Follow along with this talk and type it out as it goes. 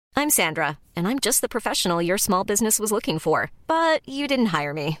I'm Sandra, and I'm just the professional your small business was looking for. But you didn't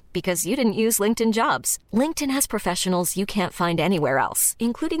hire me because you didn't use LinkedIn Jobs. LinkedIn has professionals you can't find anywhere else,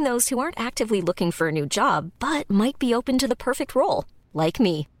 including those who aren't actively looking for a new job, but might be open to the perfect role, like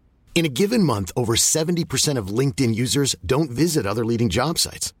me. In a given month, over 70% of LinkedIn users don't visit other leading job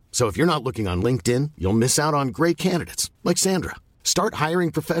sites. So if you're not looking on LinkedIn, you'll miss out on great candidates like Sandra. Start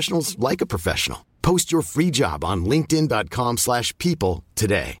hiring professionals like a professional. Post your free job on linkedin.com/people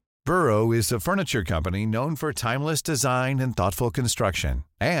today. Burrow is a furniture company known for timeless design and thoughtful construction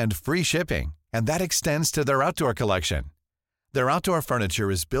and free shipping, and that extends to their outdoor collection. Their outdoor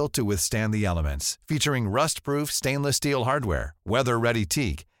furniture is built to withstand the elements, featuring rust-proof stainless steel hardware, weather-ready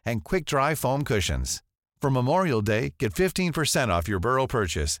teak, and quick-dry foam cushions. For Memorial Day, get 15% off your Burrow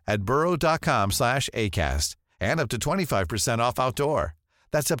purchase at burrow.com/acast and up to 25% off outdoor.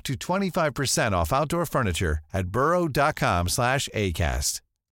 That's up to 25% off outdoor furniture at burrow.com/acast.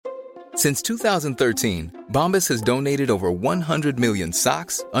 Since 2013, Bombas has donated over 100 million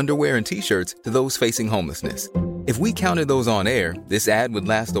socks, underwear, and T-shirts to those facing homelessness. If we counted those on air, this ad would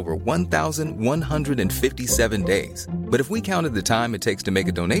last over 1,157 days. But if we counted the time it takes to make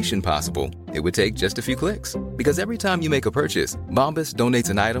a donation possible, it would take just a few clicks. Because every time you make a purchase, Bombas donates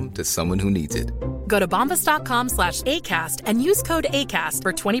an item to someone who needs it. Go to bombas.com/ACAST and use code ACAST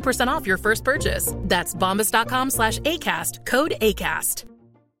for 20% off your first purchase. That's bombas.com/ACAST, code ACAST.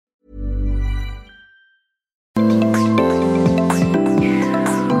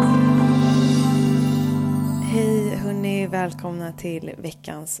 Hej hörni, välkomna till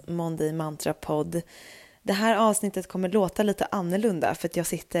veckans Monday Mantra-podd. Det här avsnittet kommer låta lite annorlunda för att jag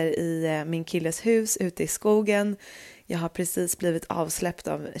sitter i min killes hus ute i skogen. Jag har precis blivit avsläppt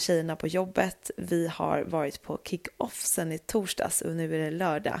av tjejerna på jobbet. Vi har varit på kick-off sen i torsdags och nu är det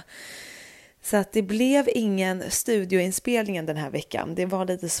lördag. Så att det blev ingen studioinspelning den här veckan. Det var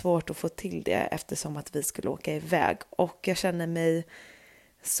lite svårt att få till det eftersom att vi skulle åka iväg. Och jag känner mig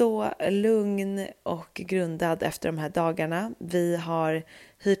så lugn och grundad efter de här dagarna. Vi har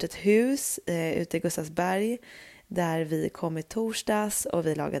hyrt ett hus ute i Gustavsberg där vi kom i torsdags och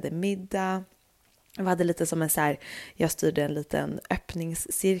vi lagade middag. Vi hade lite som jag styrde en liten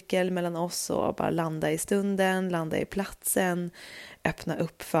öppningscirkel mellan oss och bara landa i stunden, landa i platsen, öppna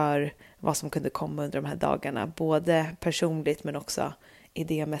upp för vad som kunde komma under de här dagarna, både personligt men också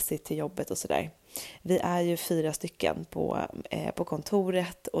idémässigt till jobbet och sådär. Vi är ju 4 stycken på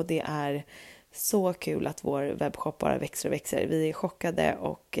kontoret och det är så kul att vår webbshop bara växer och växer. Vi är chockade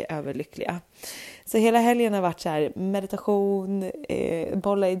och överlyckliga. Så hela helgen har varit så här meditation,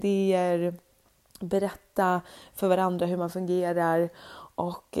 bolla idéer, berätta för varandra hur man fungerar.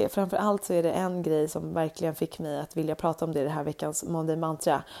 Och framförallt så är det en grej som verkligen fick mig att vilja prata om det här veckans Monday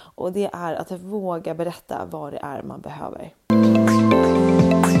Mantra. Och det är att våga berätta vad det är man behöver.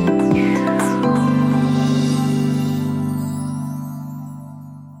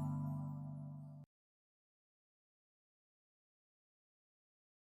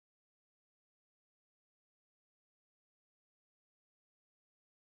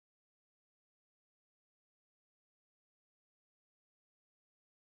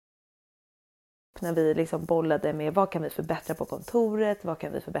 När vi liksom bollade med vad kan vi förbättra på kontoret, vad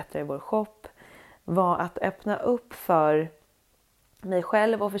kan vi förbättra i vår shop, var att öppna upp för mig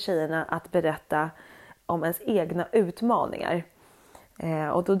själv och för tjejerna att berätta om ens egna utmaningar.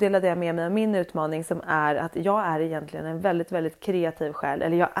 Och då delade jag med mig av min utmaning som är att jag är egentligen en väldigt, väldigt kreativ själ.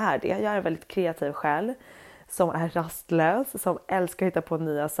 Eller jag är en väldigt kreativ själ som är rastlös, som älskar att hitta på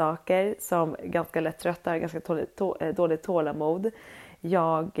nya saker, som ganska lätt tröttar, ganska dåligt tålamod.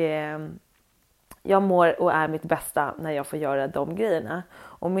 Jag mår och är mitt bästa när jag får göra de grejerna.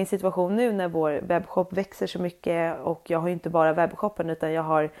 Och min situation nu när vår webbshop växer så mycket och jag har inte bara webbshoppen utan jag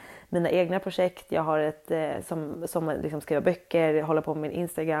har mina egna projekt. Jag har ett som liksom skriva böcker, hålla på med min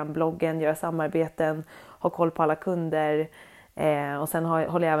Instagram, bloggen, göra samarbeten, ha koll på alla kunder. Och sen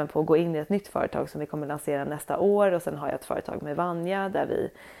håller jag även på att gå in i ett nytt företag som vi kommer lansera nästa år. Och sen har jag ett företag med Vanja där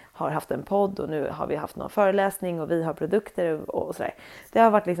vi har haft en podd och nu har vi haft någon föreläsning och vi har produkter och sådär. Det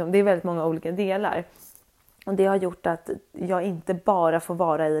har varit det är väldigt många olika delar. Och det har gjort att jag inte bara får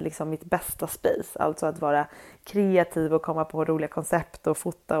vara i mitt bästa space. Alltså att vara kreativ och komma på roliga koncept och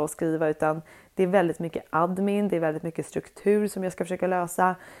fota och skriva. Utan det är väldigt mycket admin, det är väldigt mycket struktur som jag ska försöka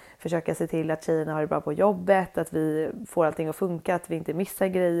lösa. Försöka se till att tjejerna har det bra på jobbet, att vi får allting att funka, att vi inte missar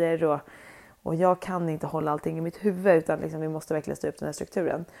grejer. Och jag kan inte hålla allting i mitt huvud utan vi måste verkligen stå upp den här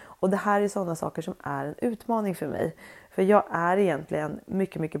strukturen. Och det här är sådana saker som är en utmaning för mig. För jag är egentligen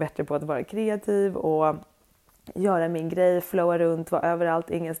mycket, mycket bättre på att vara kreativ och göra min grej, flowa runt, vara överallt,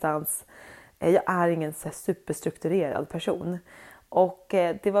 ingenstans. Jag är ingen superstrukturerad person. Och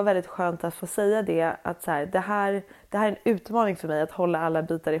det var väldigt skönt att få säga det, att så här, det här är en utmaning för mig att hålla alla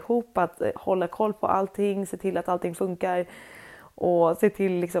bitar ihop, att hålla koll på allting, se till att allting funkar och se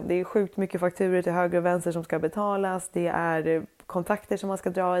till liksom, det är sjukt mycket fakturer till höger och vänster som ska betalas, det är kontakter som man ska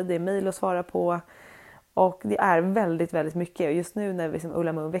dra i, det är mejl att svara på och det är väldigt, väldigt mycket. Och just nu när vi som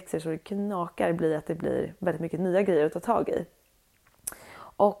Ulla Moon växer så det knakar blir att det blir väldigt mycket nya grejer att ta tag i.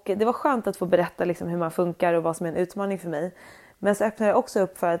 Och det var skönt att få berätta liksom hur man funkar och vad som är en utmaning för mig. Men så öppnar jag också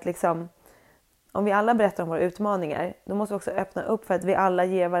upp för att liksom, om vi alla berättar om våra utmaningar, då måste vi också öppna upp för att vi alla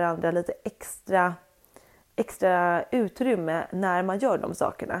ger varandra lite extra utrymme när man gör de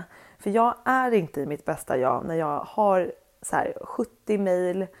sakerna. För jag är inte i mitt bästa jag när jag har så här 70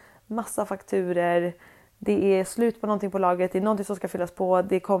 mejl, massa fakturer, det är slut på någonting på lagret, det är någonting som ska fyllas på,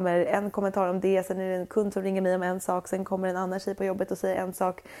 det kommer en kommentar om det, sen är det en kund som ringer mig om en sak, sen kommer en annan tjej på jobbet och säger en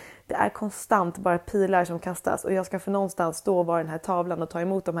sak. Det är konstant bara pilar som kastas och jag ska för någonstans stå och vara den här tavlan och ta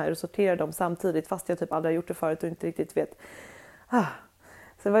emot de här och sortera dem samtidigt fast jag typ aldrig har gjort det förut och inte riktigt vet.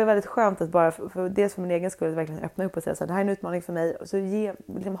 Så det var ju väldigt skönt att bara, för dels för min egen skull, att verkligen öppna upp och säga så här, det här är en utmaning för mig och så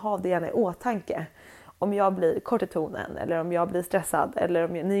liksom, ha det gärna i åtanke. Om jag blir kort i tonen eller om jag blir stressad eller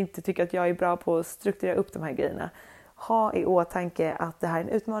om ni inte tycker att jag är bra på att strukturera upp de här grejerna. Ha i åtanke att det här är en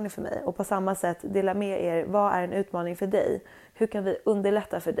utmaning för mig och på samma sätt dela med er, vad är en utmaning för dig? Hur kan vi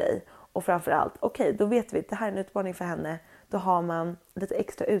underlätta för dig? Och framförallt, okej, då vet vi att det här är en utmaning för henne. Då har man lite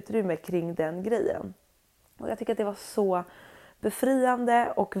extra utrymme kring den grejen. Och jag tycker att det var så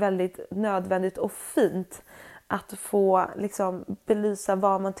befriande och väldigt nödvändigt och fint att få liksom belysa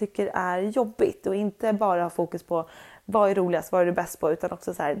vad man tycker är jobbigt och inte bara ha fokus på vad är roligast, vad är du bäst på, utan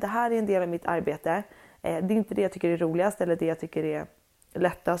också så här, det här är en del av mitt arbete. Det är inte det jag tycker är roligast eller det jag tycker är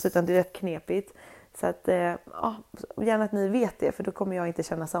lättast, utan det är rätt knepigt. Så att gärna att ni vet det, för då kommer jag inte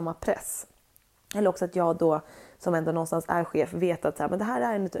känna samma press. Eller också att jag då som ändå någonstans är chef vet att så här, men det här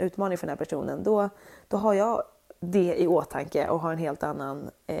är en utmaning för den här personen. Då har jag det i åtanke och har en helt annan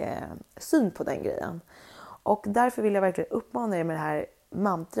syn på den grejen. Och därför vill jag verkligen uppmana er med det här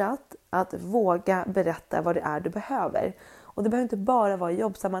mantrat att våga berätta vad det är du behöver. Och det behöver inte bara vara i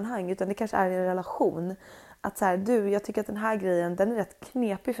jobbsammanhang, utan det kanske är i en relation. Att så här, jag tycker att den här grejen, den är rätt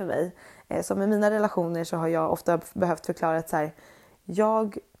knepig för mig. Så med mina relationer så har jag ofta behövt förklara att så här,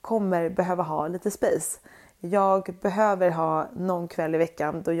 jag kommer behöva ha lite space. Jag behöver ha någon kväll i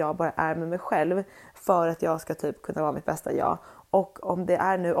veckan då jag bara är med mig själv för att jag ska typ kunna vara mitt bästa jag. Och om det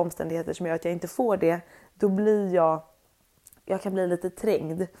är nu omständigheter som gör att jag inte får det, då blir jag kan bli lite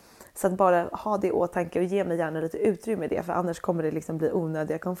trängd. Så att bara ha det i åtanke och ge mig gärna lite utrymme i det, för annars kommer det liksom bli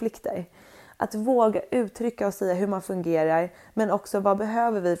onödiga konflikter. Att våga uttrycka och säga hur man fungerar, men också vad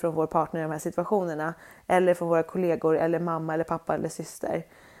behöver vi från vår partner i de här situationerna, eller från våra kollegor, eller mamma eller pappa eller syster.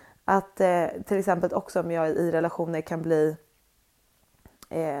 Att till exempel också om jag i relationer kan bli,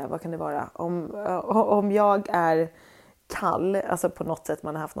 vad kan det vara, om jag är kall, alltså på något sätt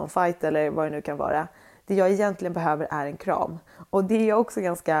man har haft någon fight eller vad det nu kan vara. Det jag egentligen behöver är en kram. Och det är jag också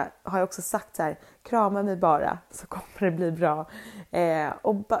har jag också sagt så här, krama mig bara så kommer det bli bra.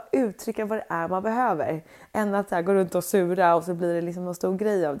 Och bara uttrycka vad det är man behöver. Än att så här, gå runt och sura och så blir det liksom en stor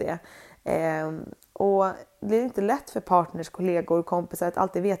grej av det. Och det är inte lätt för partners, kollegor och kompisar att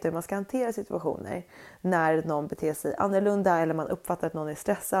alltid veta hur man ska hantera situationer. När någon beter sig annorlunda eller man uppfattar att någon är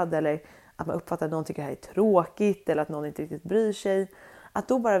stressad eller att man uppfattar att någon tycker det här är tråkigt eller att någon inte riktigt bryr sig. Att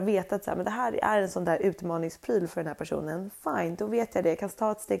då bara veta att så här, men det här är en sån där utmaningspryl för den här personen. Fine, då vet jag det. Jag kan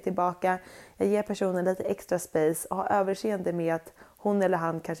ta ett steg tillbaka. Jag ger personen lite extra space och ha överseende med att hon eller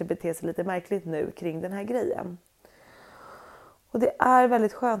han kanske beter sig lite märkligt nu kring den här grejen. Och det är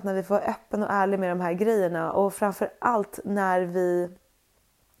väldigt skönt när vi får öppen och ärlig med de här grejerna. Och framför allt när vi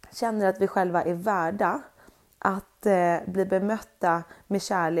känner att vi själva är värda att bli bemötta med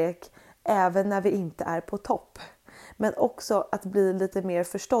kärlek även när vi inte är på topp. Men också att bli lite mer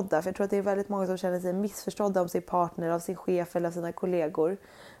förstådda. För jag tror att det är väldigt många som känner sig missförstådda om sin partner, av sin chef eller av sina kollegor.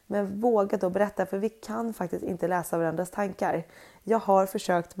 Men våga då berätta, för vi kan faktiskt inte läsa varandras tankar. Jag har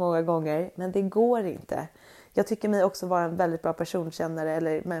försökt många gånger, men det går inte. Jag tycker mig också vara en väldigt bra personkännare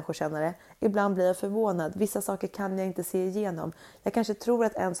eller människokännare. Ibland blir jag förvånad. Vissa saker kan jag inte se igenom. Jag kanske tror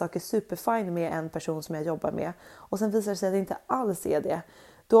att en sak är superfine med en person som jag jobbar med. Och sen visar det sig att det inte alls är det.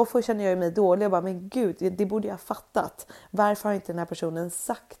 Då känner jag mig dålig och bara, men gud, det borde jag ha fattat. Varför har inte den här personen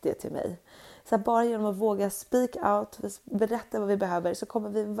sagt det till mig? Så bara genom att våga speak out, berätta vad vi behöver, så kommer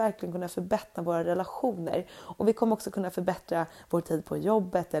vi verkligen kunna förbättra våra relationer. Och vi kommer också kunna förbättra vår tid på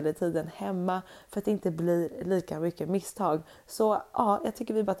jobbet eller tiden hemma, för att det inte blir lika mycket misstag. Så ja, jag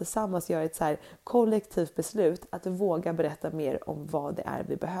tycker vi bara tillsammans gör ett så här kollektivt beslut att våga berätta mer om vad det är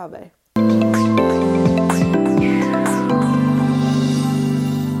vi behöver.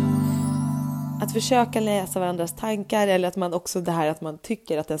 Att försöka läsa varandras tankar, eller att man också det här att man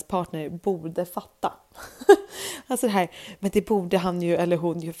tycker att ens partner borde fatta. Alltså det här, men det borde han ju eller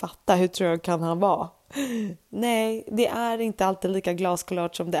hon ju fatta, hur tror jag kan han vara? Nej, det är inte alltid lika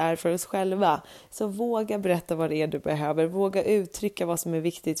glasklart som det är för oss själva. Så våga berätta vad det är du behöver, våga uttrycka vad som är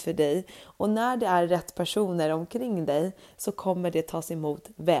viktigt för dig. Och när det är rätt personer omkring dig så kommer det tas emot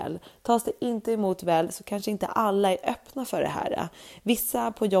väl. Tas det inte emot väl så kanske inte alla är öppna för det här.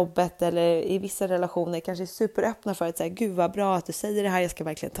 Vissa på jobbet eller i vissa relationer kanske är superöppna för att säga, gud vad bra att du säger det här, jag ska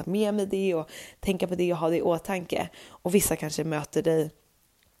verkligen ta med mig det och tänka på det och ha det i åtanke. Och vissa kanske möter dig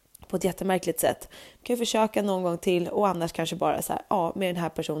på ett jättemärkligt sätt. Du kan ju försöka någon gång till och annars kanske bara så här, ja, med den här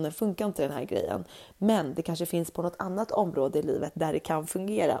personen funkar inte den här grejen. Men det kanske finns på något annat område i livet där det kan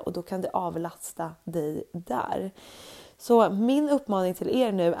fungera och då kan det avlasta dig där. Så min uppmaning till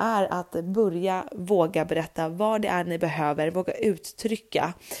er nu är att börja våga berätta vad det är ni behöver, våga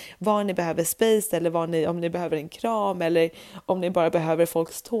uttrycka vad ni behöver space eller om ni behöver en kram eller om ni bara behöver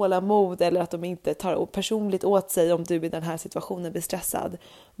folks tålamod eller att de inte tar personligt åt sig om du i den här situationen blir stressad.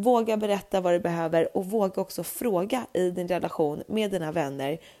 Våga berätta vad du behöver och våga också fråga i din relation med dina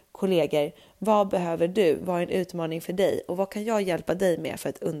vänner, kollegor, vad behöver du? Vad är en utmaning för dig och vad kan jag hjälpa dig med för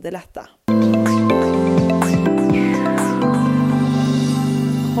att underlätta?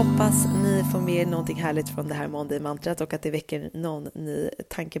 Hoppas ni får med er någonting härligt från det här Monday-mantrat och att det väcker någon ny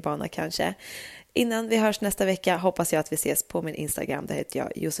tankebana kanske. Innan vi hörs nästa vecka hoppas jag att vi ses på min Instagram. Där heter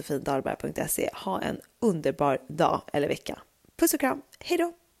jag josefindalberg.se. Ha en underbar dag eller vecka. Puss och kram. Hej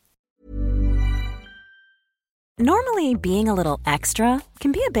då! Normally, being a little extra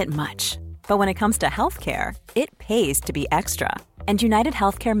can be a bit much. But when it comes to healthcare, it pays to be extra. And United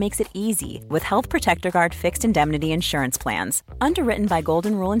Healthcare makes it easy with Health Protector Guard fixed indemnity insurance plans. Underwritten by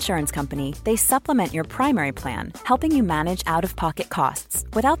Golden Rule Insurance Company, they supplement your primary plan, helping you manage out-of-pocket costs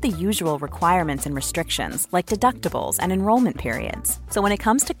without the usual requirements and restrictions like deductibles and enrollment periods. So when it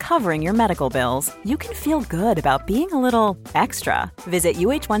comes to covering your medical bills, you can feel good about being a little extra. Visit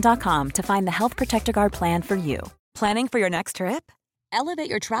uh1.com to find the Health Protector Guard plan for you. Planning for your next trip? Elevate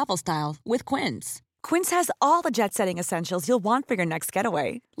your travel style with Quince. Quince has all the jet-setting essentials you'll want for your next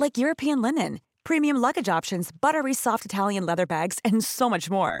getaway, like European linen, premium luggage options, buttery soft Italian leather bags, and so much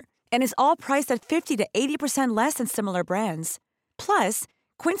more. And is all priced at 50 to 80% less than similar brands. Plus,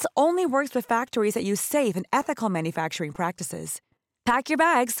 Quince only works with factories that use safe and ethical manufacturing practices. Pack your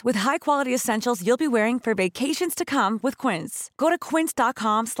bags with high-quality essentials you'll be wearing for vacations to come with Quince. Go to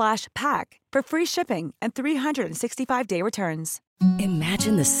quince.com/pack for free shipping and 365-day returns.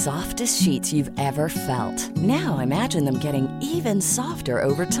 Imagine the softest sheets you've ever felt. Now imagine them getting even softer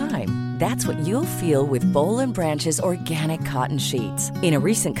over time. That's what you'll feel with Boll & Branch's organic cotton sheets. In a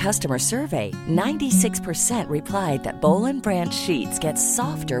recent customer survey, 96% replied that Boll & Branch sheets get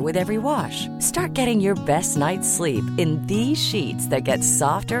softer with every wash. Start getting your best night's sleep in these sheets that get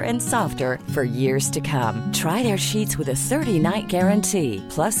softer and softer for years to come. Try their sheets with a 30-night guarantee.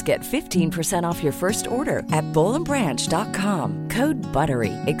 Plus, get 15% off your first order at bollandbranch.com. Code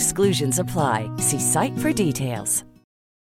BUTTERY. Exclusions apply. See site for details.